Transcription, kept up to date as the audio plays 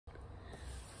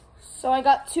So I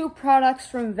got two products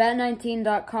from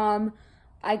Vat19.com.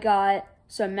 I got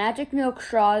some magic milk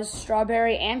straws,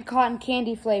 strawberry and cotton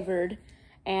candy flavored.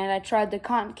 And I tried the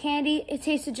cotton candy. It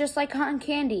tasted just like cotton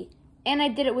candy. And I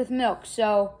did it with milk,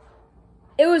 so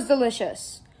it was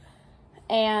delicious.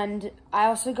 And I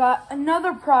also got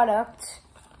another product,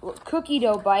 cookie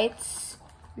dough bites.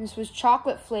 This was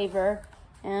chocolate flavor,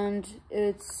 and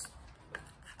it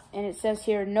says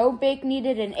here, no bake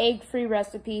needed and egg-free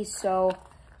recipe, so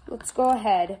let's go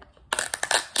ahead,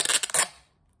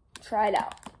 try it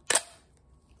out.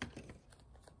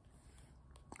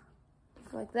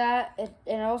 Like that, and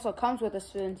it also comes with a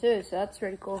spoon too, so that's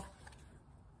pretty cool.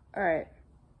 All right,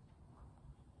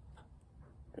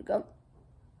 there we go.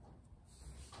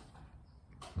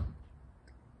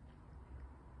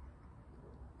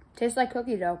 Tastes like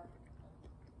cookie dough.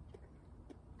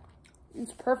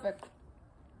 It's perfect.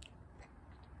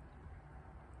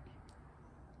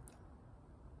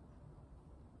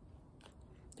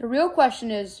 The real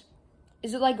question is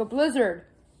it like a blizzard?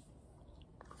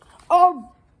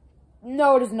 Oh,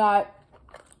 no, it is not.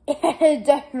 It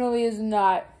definitely is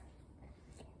not.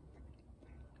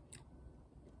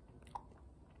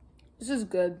 This is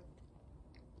good.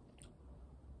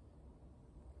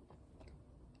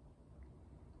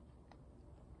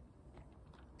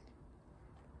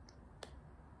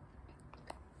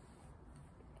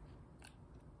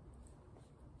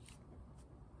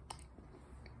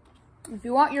 If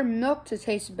you want your milk to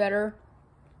taste better,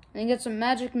 then get some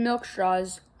magic milk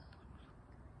straws.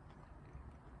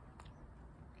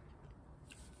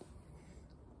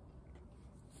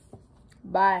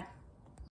 Bye.